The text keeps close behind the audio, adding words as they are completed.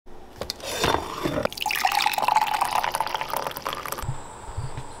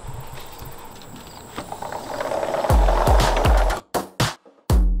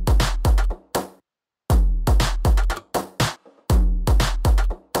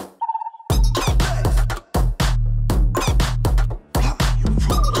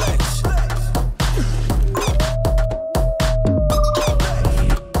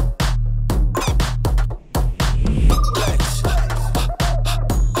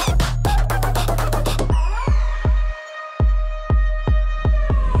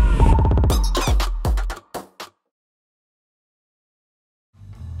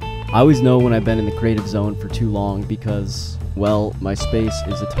I always know when I've been in the creative zone for too long because, well, my space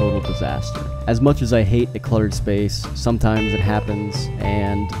is a total disaster. As much as I hate a cluttered space, sometimes it happens,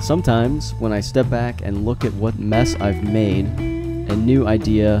 and sometimes when I step back and look at what mess I've made, a new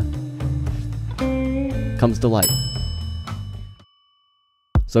idea comes to light.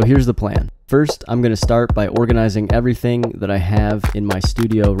 So here's the plan. First, I'm going to start by organizing everything that I have in my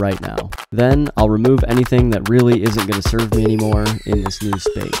studio right now. Then, I'll remove anything that really isn't going to serve me anymore in this new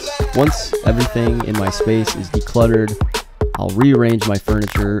space. Once everything in my space is decluttered, I'll rearrange my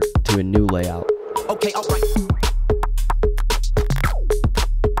furniture to a new layout. Okay, all right.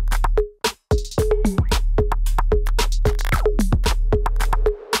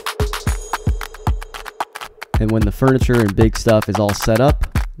 And when the furniture and big stuff is all set up,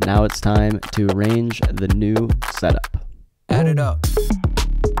 now it's time to arrange the new setup. Add it up.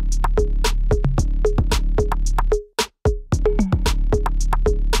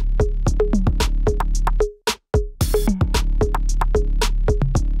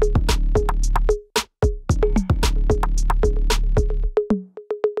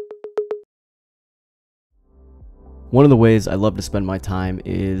 One of the ways I love to spend my time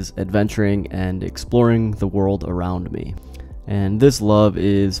is adventuring and exploring the world around me. And this love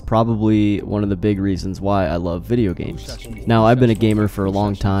is probably one of the big reasons why I love video games. Now, I've been a gamer for a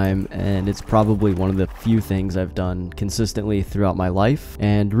long time, and it's probably one of the few things I've done consistently throughout my life.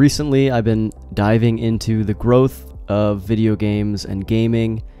 And recently, I've been diving into the growth of video games and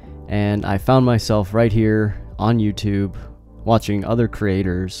gaming, and I found myself right here on YouTube watching other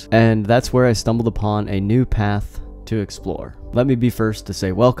creators, and that's where I stumbled upon a new path to explore. Let me be first to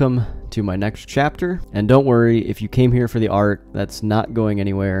say welcome to my next chapter, and don't worry if you came here for the art, that's not going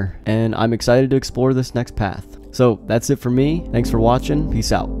anywhere, and I'm excited to explore this next path. So that's it for me. Thanks for watching.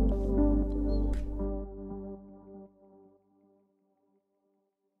 Peace out.